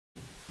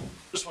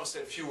just want to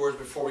say a few words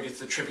before we get to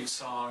the tribute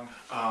song.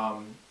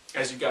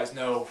 As you guys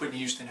know, Whitney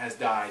Houston has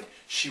died.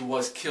 She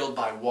was killed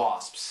by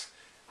wasps.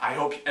 I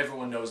hope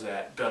everyone knows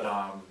that, but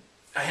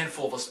a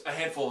handful of us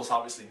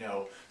obviously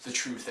know the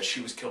truth that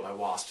she was killed by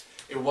wasps.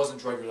 It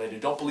wasn't drug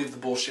related. Don't believe the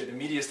bullshit. The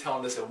media is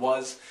telling us it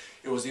was.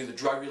 It was either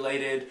drug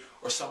related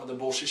or some of the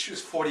bullshit. She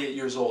was 48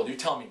 years old. You're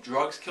telling me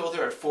drugs killed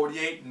her at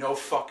 48? No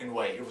fucking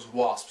way. It was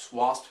wasps.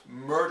 Wasps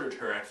murdered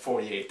her at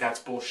 48.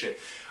 That's bullshit.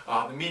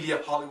 The media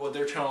of Hollywood,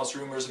 they're telling us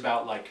rumors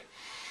about like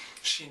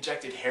she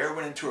injected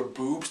heroin into her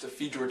boobs to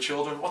feed to her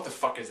children. What the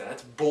fuck is that?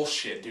 That's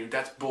bullshit, dude.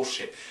 That's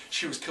bullshit.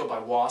 She was killed by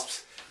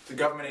wasps. The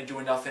government ain't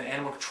doing nothing.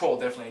 Animal control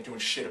definitely ain't doing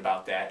shit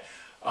about that.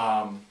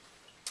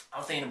 I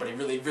don't think anybody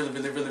really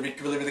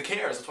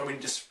cares. That's why we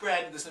need to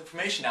spread this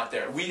information out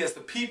there. We as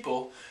the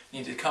people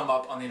need to come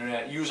up on the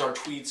internet, use our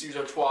tweets, use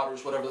our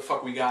twatters, whatever the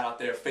fuck we got out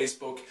there,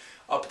 Facebook,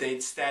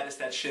 update, status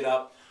that shit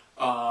up,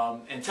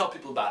 and tell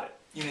people about it.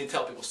 You need to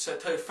tell people,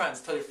 tell your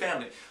friends, tell your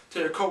family,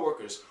 tell your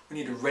coworkers. We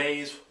need to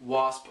raise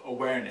WASP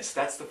awareness.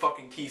 That's the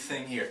fucking key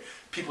thing here.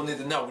 People need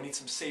to know. We need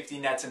some safety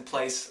nets in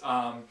place.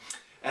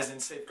 As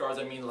in safeguards,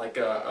 I mean like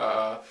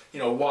you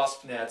know,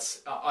 wasp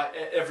nets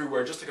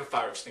everywhere, just like a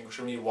fire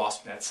extinguisher. We need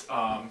wasp nets.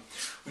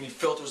 We need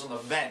filters on the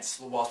vents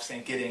so the wasps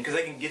can't get in, because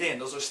they can get in.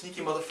 Those are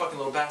sneaky motherfucking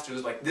little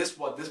bastards. Like this,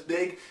 this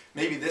big,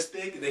 maybe this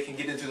big. They can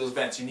get into those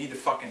vents. You need to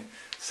fucking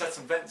set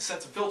some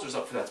filters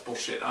up for that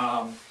bullshit.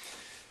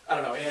 I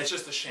don't know, and it's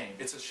just a shame.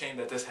 It's a shame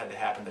that this had to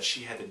happen, that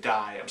she had to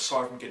die. I'm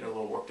sorry if I'm getting a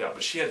little worked up,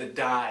 but she had to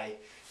die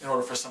in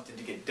order for something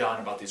to get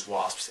done about these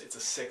wasps. It's a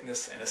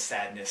sickness and a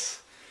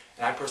sadness.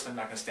 And I personally am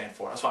not going to stand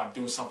for it. That's why I'm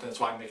doing something. That's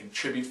why I'm making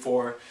tribute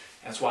for her.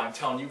 And that's why I'm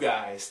telling you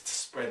guys to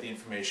spread the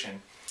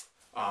information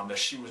that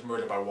she was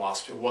murdered by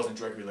wasps. It wasn't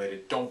drug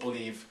related. Don't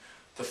believe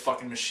the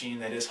fucking machine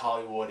that is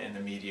Hollywood and the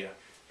media.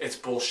 It's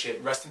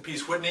bullshit. Rest in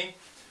peace, Whitney.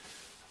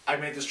 I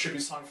made this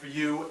tribute song for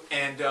you,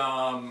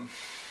 and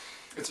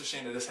it's a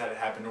shame that this had to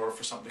happen in order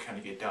for something to kind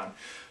of get done.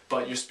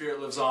 But your spirit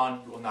lives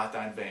on. You will not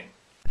die in vain.